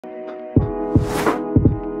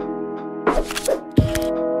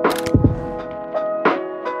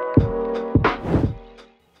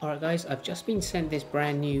guys, I've just been sent this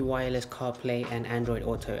brand new wireless CarPlay and Android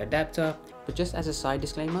Auto adapter. But just as a side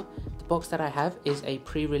disclaimer, the box that I have is a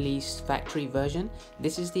pre-release factory version.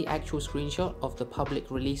 This is the actual screenshot of the public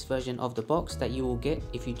release version of the box that you will get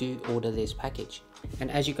if you do order this package.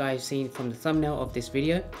 And as you guys seen from the thumbnail of this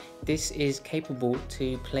video, this is capable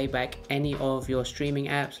to play back any of your streaming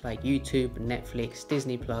apps like YouTube, Netflix,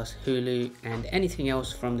 Disney+, Hulu, and anything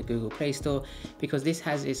else from the Google Play Store, because this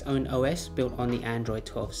has its own OS built on the Android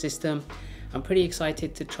 12 system. I'm pretty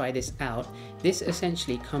excited to try this out. This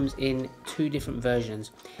essentially comes in two different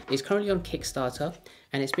versions. It's currently on Kickstarter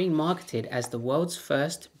and it's being marketed as the world's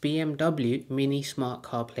first BMW Mini Smart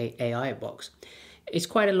CarPlay AI box. It's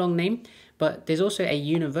quite a long name, but there's also a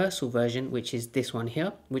universal version, which is this one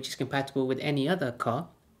here, which is compatible with any other car,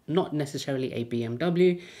 not necessarily a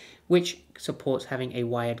BMW, which supports having a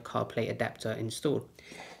wired CarPlay adapter installed.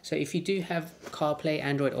 So if you do have CarPlay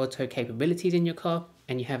Android Auto capabilities in your car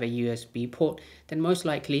and you have a USB port, then most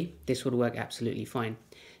likely this would work absolutely fine.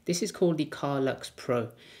 This is called the CarLuex Pro,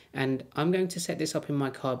 and I'm going to set this up in my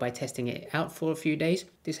car by testing it out for a few days.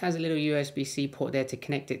 This has a little USB-C port there to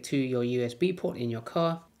connect it to your USB port in your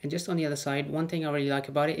car. And just on the other side, one thing I really like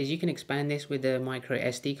about it is you can expand this with a micro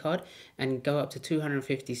SD card and go up to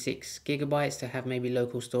 256 gigabytes to have maybe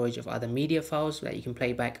local storage of other media files that you can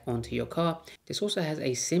play back onto your car. This also has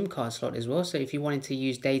a SIM card slot as well, so if you wanted to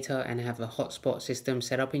use data and have a hotspot system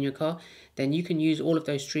set up in your car, then you can use all of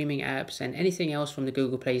those streaming apps and anything else from the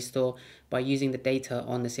Google Play Store by using the data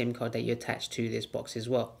on the SIM card that you attach to this box as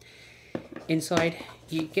well. Inside,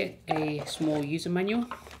 you get a small user manual.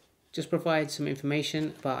 Just provides some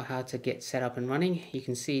information about how to get set up and running. You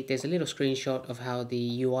can see there's a little screenshot of how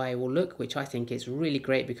the UI will look, which I think is really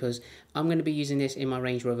great because I'm going to be using this in my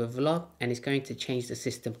Range Rover Velar, and it's going to change the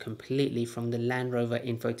system completely from the Land Rover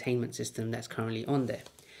infotainment system that's currently on there.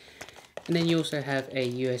 And then you also have a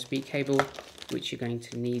USB cable, which you're going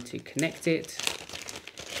to need to connect it.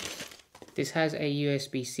 This has a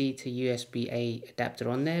USB-C to USB-A adapter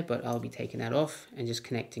on there, but I'll be taking that off and just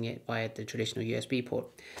connecting it via the traditional USB port.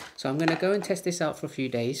 So I'm going to go and test this out for a few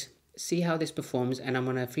days, see how this performs, and I'm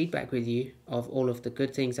going to feedback with you of all of the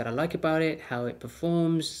good things that I like about it, how it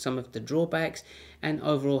performs, some of the drawbacks, and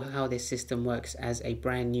overall how this system works as a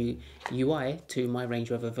brand new UI to my Range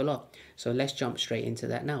Rover Velar. So let's jump straight into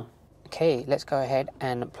that now. Okay, let's go ahead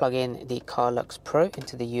and plug in the CarLuex Pro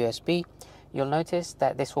into the USB. You'll notice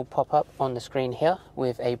that this will pop up on the screen here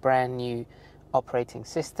with a brand new operating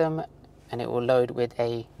system, and it will load with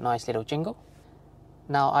a nice little jingle.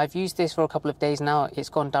 Now, I've used this for a couple of days now. It's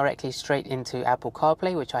gone directly straight into Apple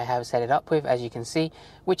CarPlay, which I have set it up with, as you can see,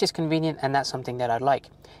 which is convenient, and that's something that I like.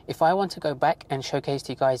 If I want to go back and showcase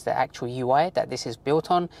to you guys the actual UI that this is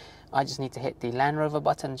built on, I just need to hit the Land Rover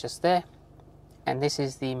button just there, and this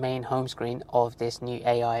is the main home screen of this new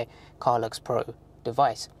AI CarLuex Pro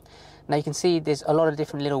device. Now you can see there's a lot of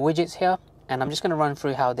different little widgets here, and I'm just going to run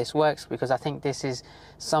through how this works because I think this is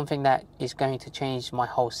something that is going to change my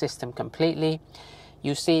whole system completely.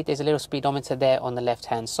 You see there's a little speedometer there on the left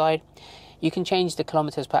hand side. You can change the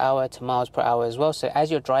kilometers per hour to miles per hour as well, so as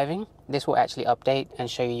you're driving this will actually update and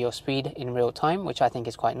show you your speed in real time, which I think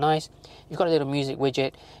is quite nice. You've got a little music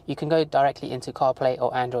widget. You can go directly into CarPlay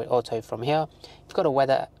or Android Auto from here. You've got a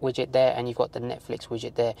weather widget there, and you've got the Netflix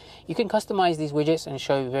widget there. You can customize these widgets and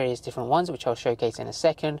show various different ones, which I'll showcase in a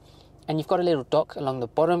second. And you've got a little dock along the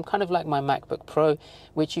bottom, kind of like my MacBook Pro,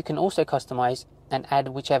 which you can also customize and add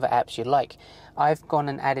whichever apps you like. I've gone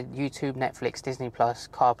and added YouTube, Netflix, Disney+,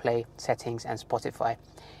 CarPlay, settings, and Spotify.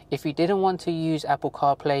 If you didn't want to use Apple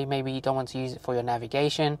CarPlay, maybe you don't want to use it for your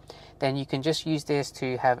navigation, then you can just use this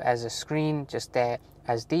to have as a screen just there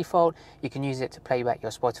as default. You can use it to play back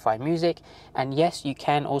your Spotify music. And yes, you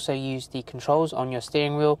can also use the controls on your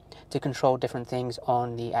steering wheel to control different things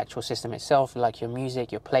on the actual system itself, like your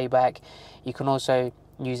music, your playback. You can also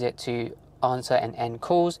use it to answer and end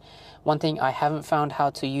calls. One thing I haven't found how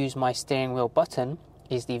to use my steering wheel button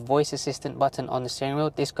is the voice assistant button on the steering wheel.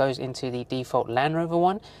 This goes into the default Land Rover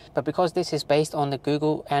one, but because this is based on the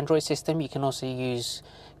Google Android system, you can also use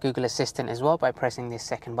Google Assistant as well by pressing this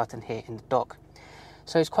second button here in the dock.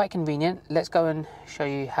 So it's quite convenient. Let's go and show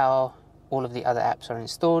you how all of the other apps are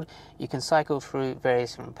installed. You can cycle through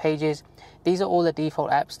various different pages. These are all the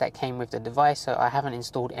default apps that came with the device, so I haven't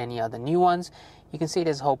installed any other new ones. You can see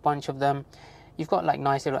there's a whole bunch of them. You've got like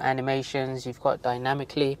nice little animations. You've got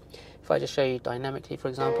dynamically. If I just show you dynamically, for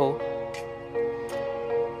example,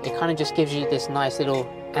 it kind of just gives you this nice little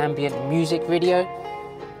ambient music video.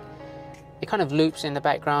 It kind of loops in the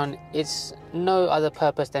background. It's no other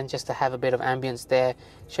purpose than just to have a bit of ambience there,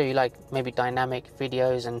 show you like maybe dynamic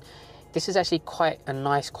videos, and This is actually quite a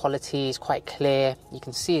nice quality, it's quite clear. You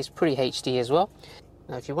can see it's pretty HD as well.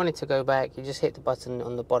 Now if you wanted to go back, you just hit the button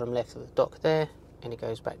on the bottom left of the dock there, and it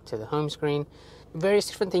goes back to the home screen. Various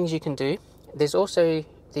different things you can do. There's also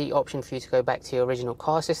the option for you to go back to your original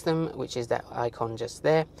car system, which is that icon just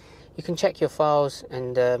there. You can check your files,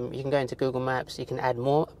 and you can go into Google Maps. You can add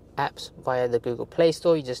more apps via the Google Play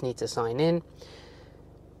Store. You just need to sign in.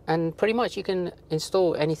 And pretty much you can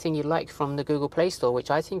install anything you like from the Google Play Store,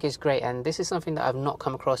 which I think is great. And this is something that I've not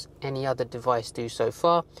come across any other device do so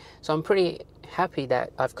far. So I'm pretty happy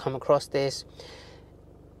that I've come across this.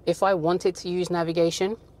 If I wanted to use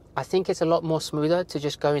navigation, I think it's a lot more smoother to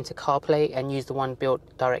just go into CarPlay and use the one built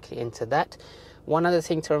directly into that. One other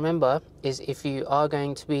thing to remember is if you are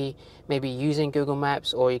going to be maybe using Google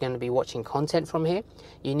Maps, or you're going to be watching content from here,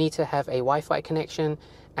 you need to have a Wi-Fi connection,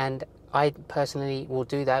 and I personally will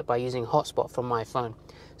do that by using hotspot from my phone.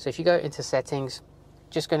 So if you go into settings,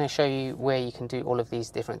 just going to show you where you can do all of these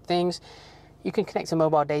different things. You can connect to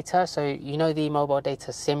mobile data, so you know the mobile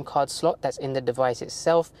data SIM card slot that's in the device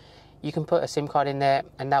itself. You can put a SIM card in there,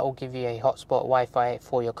 and that will give you a hotspot Wi-Fi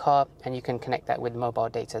for your car, and you can connect that with mobile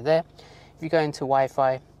data there. If you go into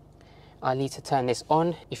Wi-Fi, I need to turn this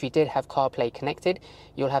on. If you did have CarPlay connected,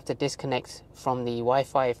 you'll have to disconnect from the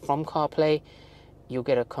Wi-Fi from CarPlay. You'll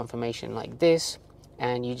get a confirmation like this,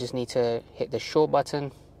 and you just need to hit the short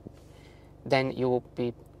button. Then you will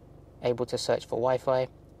be able to search for Wi-Fi,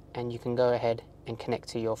 and you can go ahead and connect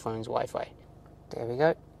to your phone's Wi-Fi. There we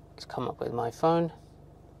go. It's come up with my phone.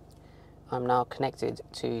 I'm now connected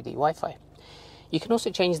to the Wi-Fi. You can also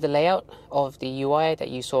change the layout of the UI that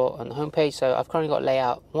you saw on the homepage. So I've currently got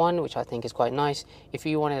layout 1, which I think is quite nice. If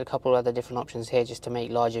you wanted a couple other different options here just to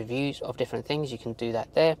make larger views of different things, you can do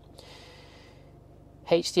that there.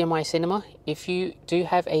 HDMI cinema. If you do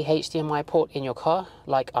have a HDMI port in your car,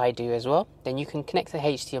 like I do as well, then you can connect the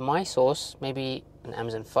HDMI source, maybe an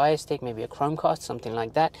Amazon Fire Stick, maybe a Chromecast, something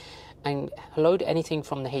like that, and load anything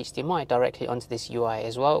from the HDMI directly onto this UI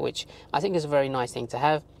as well, which I think is a very nice thing to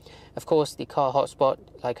have. Of course, the car hotspot,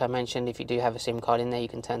 like I mentioned, if you do have a SIM card in there, you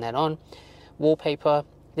can turn that on. Wallpaper,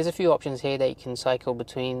 there's a few options here that you can cycle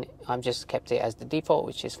between. I've just kept it as the default,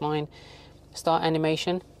 which is fine. Start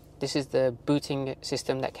animation, this is the booting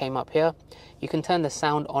system that came up here. You can turn the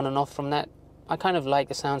sound on and off from that. I kind of like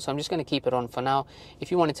the sound, so I'm just going to keep it on for now. If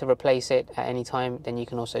you wanted to replace it at any time, then you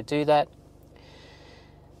can also do that.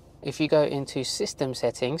 If you go into system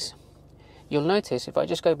settings, you'll notice if I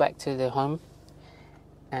just go back to the home,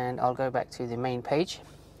 and I'll go back to the main page,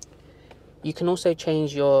 you can also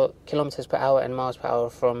change your kilometers per hour and miles per hour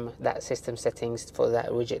from that system settings for that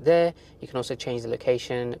widget there. You can also change the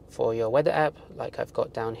location for your weather app, like I've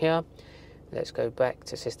got down here. Let's go back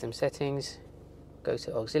to system settings, go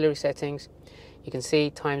to auxiliary settings. You can see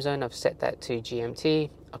time zone, I've set that to GMT.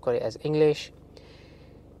 I've got it as English.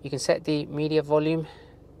 You can set the media volume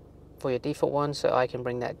for your default one, so I can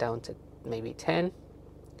bring that down to maybe 10.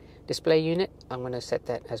 Display unit, I'm going to set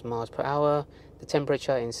that as miles per hour. The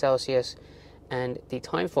temperature in Celsius, and the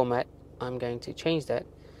time format, I'm going to change that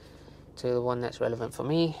to the one that's relevant for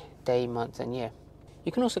me, day, month and year.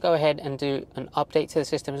 You can also go ahead and do an update to the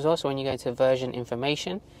system as well. So when you go to version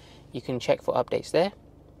information, you can check for updates there,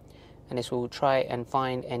 and this will try and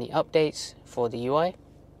find any updates for the UI,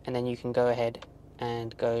 and then you can go ahead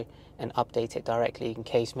and go and update it directly in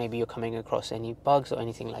case maybe you're coming across any bugs or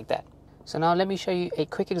anything like that. So now let me show you a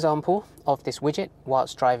quick example of this widget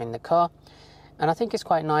whilst driving the car, and I think it's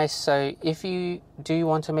quite nice. So if you do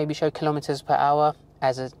want to maybe show kilometers per hour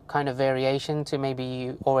as a kind of variation to maybe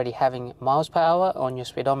you already having miles per hour on your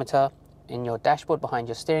speedometer in your dashboard behind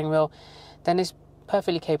your steering wheel, then it's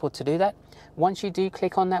perfectly capable to do that. Once you do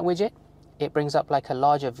click on that widget, it brings up like a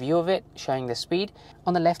larger view of it showing the speed.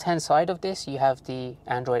 On the left hand side of this you have the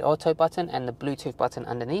Android Auto button and the Bluetooth button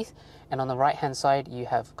underneath, and on the right hand side you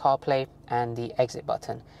have CarPlay and the exit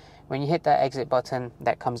button. When you hit that exit button,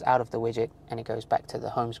 that comes out of the widget and it goes back to the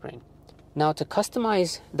home screen. Now to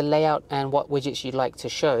customize the layout and what widgets you'd like to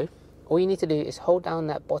show, all you need to do is hold down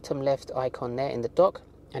that bottom left icon there in the dock,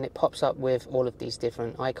 and it pops up with all of these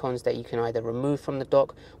different icons that you can either remove from the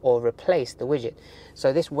dock or replace the widget.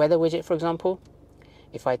 So this weather widget, for example,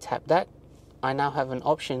 if I tap that, I now have an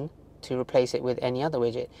option to replace it with any other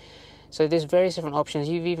widget. So there's various different options.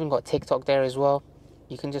 You've even got TikTok there as well.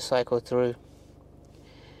 You can just cycle through.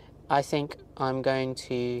 I think I'm going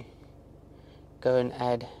to go and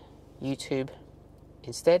add YouTube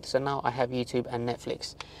instead. So now I have YouTube and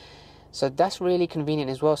Netflix. So that's really convenient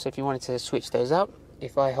as well. So if you wanted to switch those out,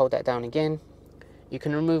 if I hold that down again, you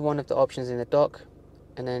can remove one of the options in the dock,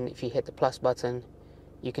 and then if you hit the plus button,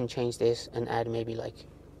 you can change this and add maybe like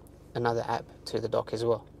another app to the dock as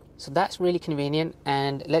well. So that's really convenient,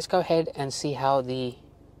 and let's go ahead and see how the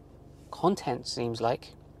content seems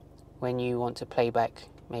like when you want to play back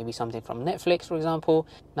maybe something from Netflix, for example.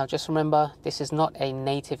 Now just remember, this is not a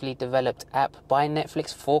natively developed app by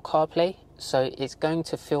Netflix for CarPlay, so it's going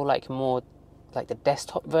to feel like more like the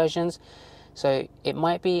desktop versions, so it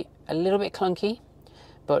might be a little bit clunky,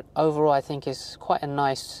 but overall I think it's quite a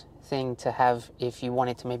nice thing to have if you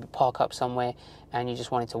wanted to maybe park up somewhere and you just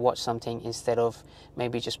wanted to watch something instead of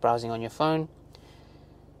maybe just browsing on your phone.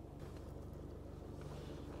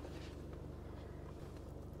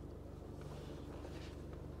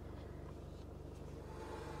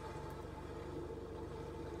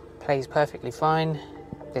 Plays perfectly fine,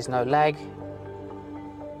 there's no lag,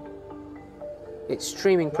 it's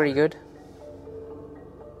streaming pretty good,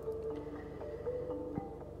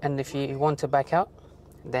 and if you want to back out,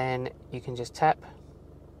 then you can just tap.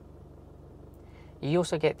 You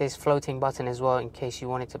also get this floating button as well in case you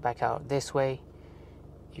wanted to back out this way.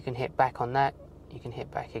 You can hit back on that, you can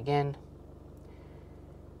hit back again,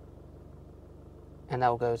 and that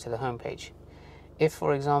will go to the home page. If,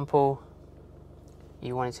 for example,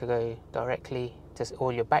 you wanted to go directly to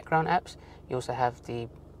all your background apps, you also have the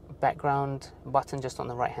background button just on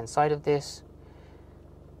the right hand side of this.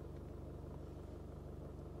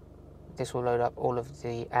 This will load up all of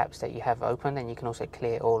the apps that you have open, and you can also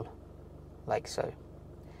clear all like so.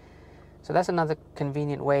 So that's another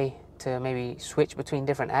convenient way to maybe switch between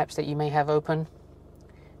different apps that you may have open.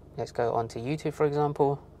 Let's go on to YouTube, for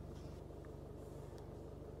example.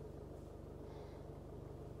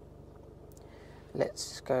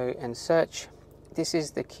 Let's go and search. This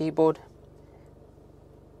is the keyboard.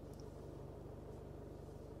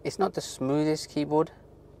 It's not the smoothest keyboard,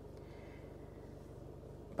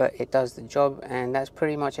 but it does the job, and that's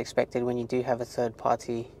pretty much expected when you do have a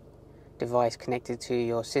third-party device connected to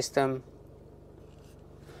your system.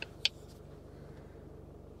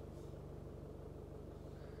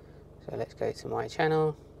 So let's go to my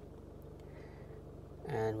channel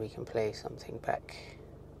and we can play something back.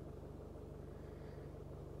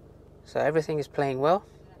 So everything is playing well.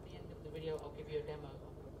 At the end of the video, I'll give you a demo.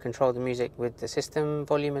 Control the music with the system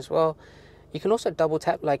volume as well. You can also double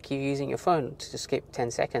tap like you're using your phone to skip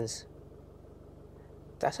 10 seconds.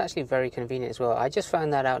 That's actually very convenient as well. I just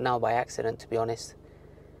found that out now by accident, to be honest.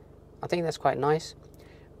 I think that's quite nice.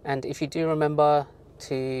 And if you do remember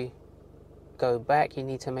to go back, you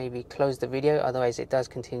need to maybe close the video, otherwise it does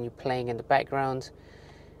continue playing in the background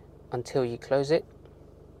until you close it.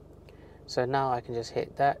 So now I can just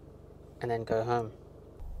hit that and then go home.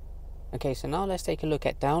 Okay, so now let's take a look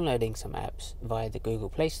at downloading some apps via the Google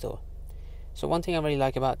Play Store. So one thing I really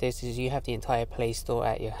like about this is you have the entire Play Store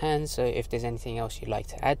at your hands, so if there's anything else you'd like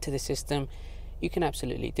to add to the system, you can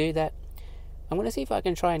absolutely do that. I'm going to see if I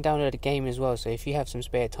can try and download a game as well, so if you have some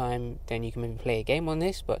spare time, then you can maybe play a game on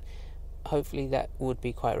this, but hopefully that would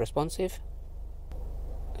be quite responsive.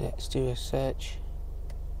 Let's do a search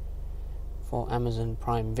for Amazon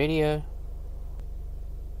Prime Video.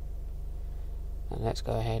 And let's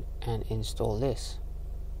go ahead and install this.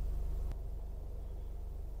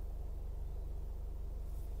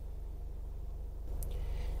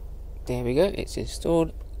 There we go, it's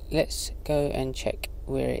installed. Let's go and check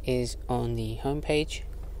where it is on the home page.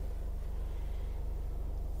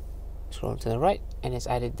 Scroll to the right and it's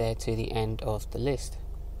added there to the end of the list.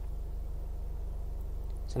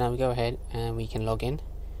 So now we go ahead and we can log in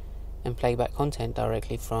and play back content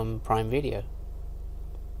directly from Prime Video.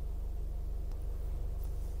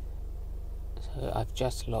 So I've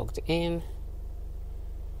just logged in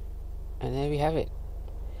and there we have it.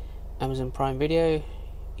 Amazon Prime Video.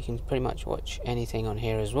 You can pretty much watch anything on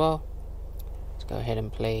here as well. Let's go ahead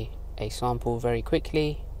and play a sample very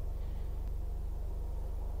quickly.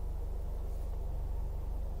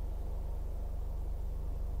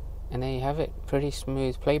 And there you have it, pretty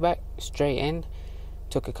smooth playback, straight in.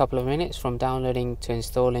 Took a couple of minutes from downloading to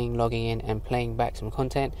installing, logging in and playing back some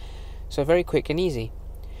content. So very quick and easy.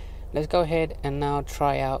 Let's go ahead and now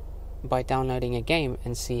try out by downloading a game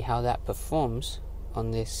and see how that performs on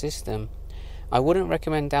this system. I wouldn't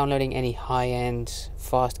recommend downloading any high-end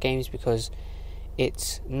fast games because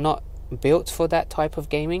it's not built for that type of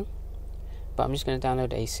gaming. But I'm just going to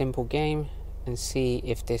download a simple game and see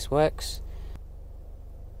if this works.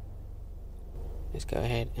 Let's go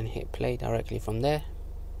ahead and hit play directly from there.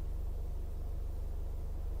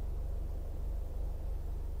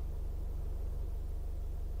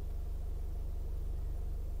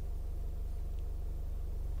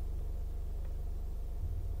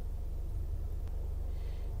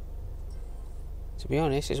 To be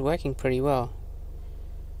honest, it's working pretty well.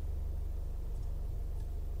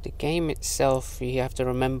 The game itself, you have to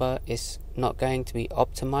remember, is not going to be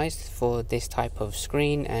optimized for this type of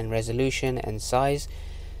screen and resolution and size,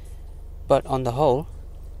 but on the whole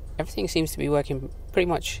everything seems to be working pretty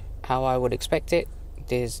much how I would expect it.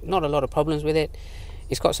 There's not a lot of problems with it.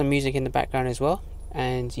 It's got some music in the background as well,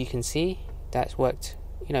 and you can see that's worked,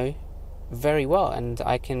 you know, very well, and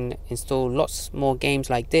I can install lots more games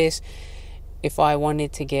like this. If I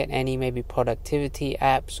wanted to get any maybe productivity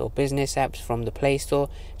apps or business apps from the Play Store,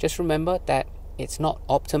 just remember that it's not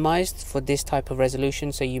optimized for this type of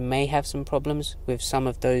resolution, so you may have some problems with some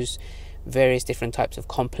of those various different types of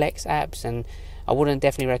complex apps, and I wouldn't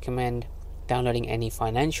definitely recommend downloading any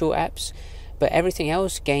financial apps. But everything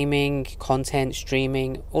else, gaming, content,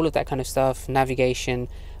 streaming, all of that kind of stuff, navigation,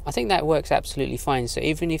 I think that works absolutely fine. So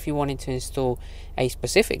even if you wanted to install a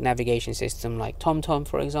specific navigation system like TomTom,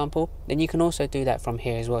 for example, then you can also do that from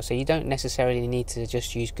here as well. So you don't necessarily need to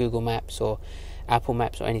just use Google Maps or Apple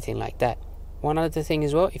Maps or anything like that. One other thing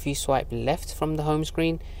as well, if you swipe left from the home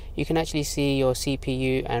screen, you can actually see your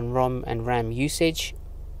CPU and ROM and RAM usage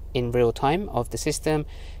in real time of the system,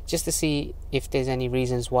 just to see if there's any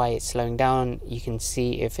reasons why it's slowing down. You can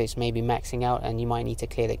see if it's maybe maxing out and you might need to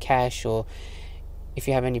clear the cache, or if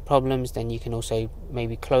you have any problems, then you can also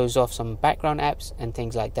maybe close off some background apps and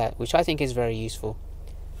things like that, which I think is very useful.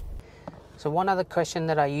 So one other question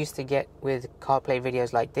that I used to get with CarPlay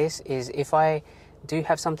videos like this is, if I do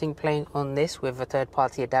have something playing on this with a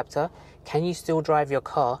third-party adapter, can you still drive your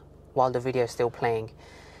car while the video is still playing?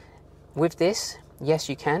 With this, yes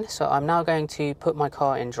you can. So I'm now going to put my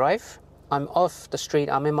car in drive. I'm off the street,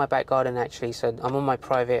 I'm in my back garden actually, so I'm on my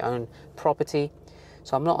private owned property.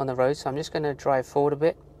 So I'm not on the road, so I'm just going to drive forward a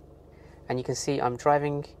bit, and you can see I'm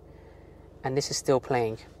driving and this is still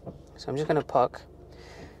playing. So I'm just going to park.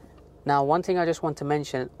 Now one thing I just want to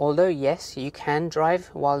mention, although yes you can drive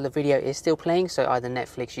while the video is still playing, so either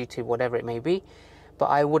Netflix, YouTube, whatever it may be, but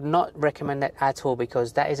I would not recommend that at all,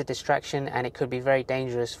 because that is a distraction and it could be very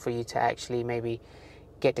dangerous for you to actually maybe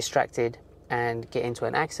get distracted and get into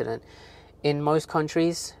an accident. In most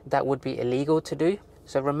countries that would be illegal to do.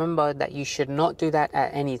 So remember that you should not do that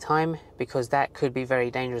at any time, because that could be very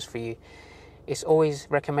dangerous for you. It's always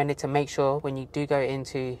recommended to make sure when you do go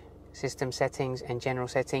into system settings and general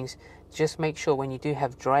settings, just make sure when you do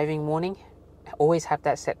have driving warning, always have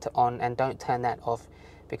that set to on and don't turn that off,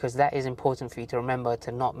 because that is important for you to remember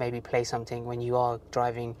to not maybe play something when you are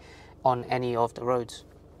driving on any of the roads.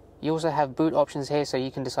 You also have boot options here, so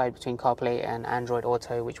you can decide between CarPlay and Android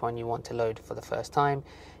Auto which one you want to load for the first time.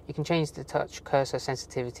 You can change the touch cursor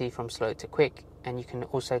sensitivity from slow to quick, and you can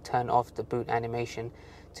also turn off the boot animation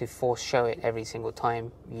to force show it every single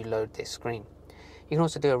time you load this screen. You can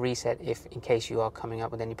also do a reset if in case you are coming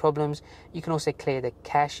up with any problems. You can also clear the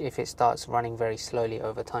cache if it starts running very slowly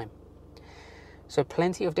over time. So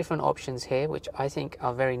plenty of different options here, which I think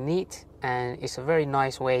are very neat, and it's a very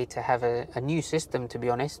nice way to have a new system, to be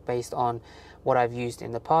honest, based on what I've used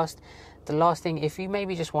in the past. The last thing, if you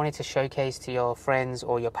maybe just wanted to showcase to your friends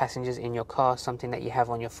or your passengers in your car something that you have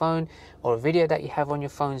on your phone, or a video that you have on your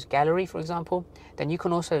phone's gallery, for example, then you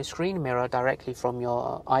can also screen mirror directly from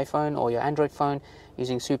your iPhone or your Android phone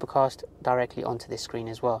using Supercast directly onto this screen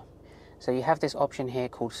as well. So you have this option here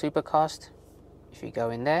called Supercast. If you go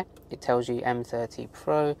in there, it tells you M30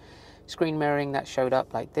 Pro screen mirroring. That showed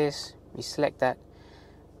up like this. You select that,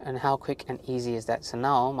 and how quick and easy is that? So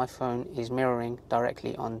now my phone is mirroring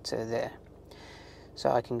directly onto there.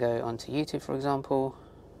 So I can go onto YouTube, for example.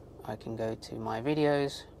 I can go to my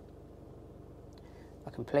videos. I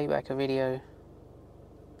can play back a video,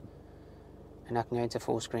 and I can go into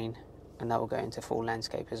full screen, and that will go into full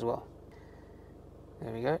landscape as well.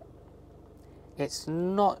 There we go. It's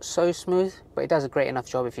not so smooth, but it does a great enough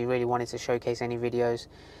job if you really wanted to showcase any videos.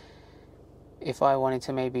 If I wanted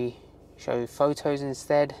to maybe show photos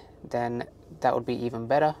instead, then that would be even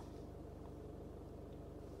better.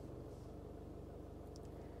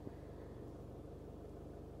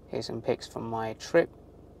 Here's some pics from my trip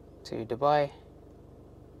to Dubai.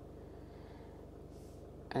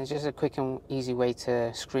 And it's just a quick and easy way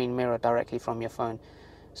to screen mirror directly from your phone.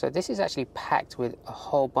 So this is actually packed with a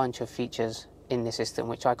whole bunch of features in the system,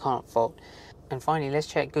 which I can't fault. And finally, let's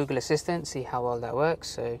check Google Assistant, see how well that works.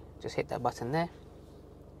 So just hit that button there.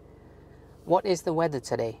 What is the weather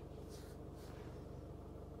today?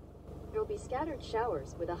 There will be scattered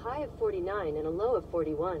showers with a high of 49 and a low of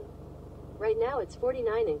 41. Right now it's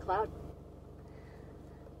 49 and cloudy.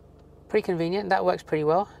 Pretty convenient, that works pretty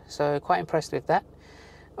well. So quite impressed with that.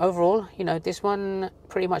 Overall, you know, this one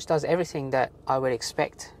pretty much does everything that I would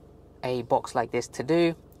expect a box like this to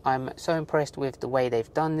do. I'm so impressed with the way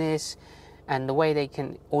they've done this. and the way they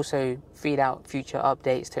can also feed out future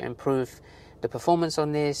updates to improve the performance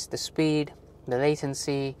on this, the speed, the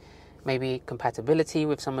latency, maybe compatibility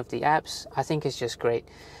with some of the apps. I think it's just great.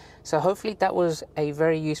 So hopefully that was a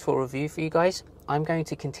very useful review for you guys. I'm going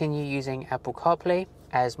to continue using Apple CarPlay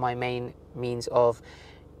as my main means of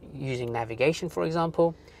using navigation, for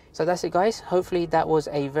example. So that's it, guys. Hopefully that was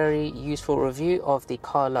a very useful review of the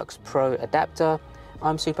CarLuex Pro Adapter.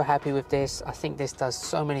 I'm super happy with this. I think this does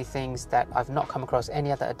so many things that I've not come across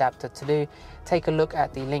any other adapter to do. Take a look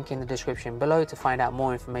at the link in the description below to find out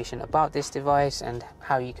more information about this device and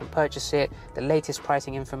how you can purchase it, the latest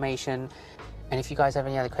pricing information. And if you guys have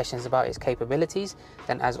any other questions about its capabilities,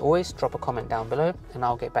 then as always, drop a comment down below and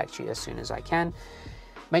I'll get back to you as soon as I can.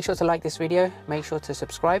 Make sure to like this video, make sure to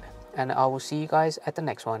subscribe, and I will see you guys at the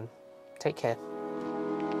next one. Take care.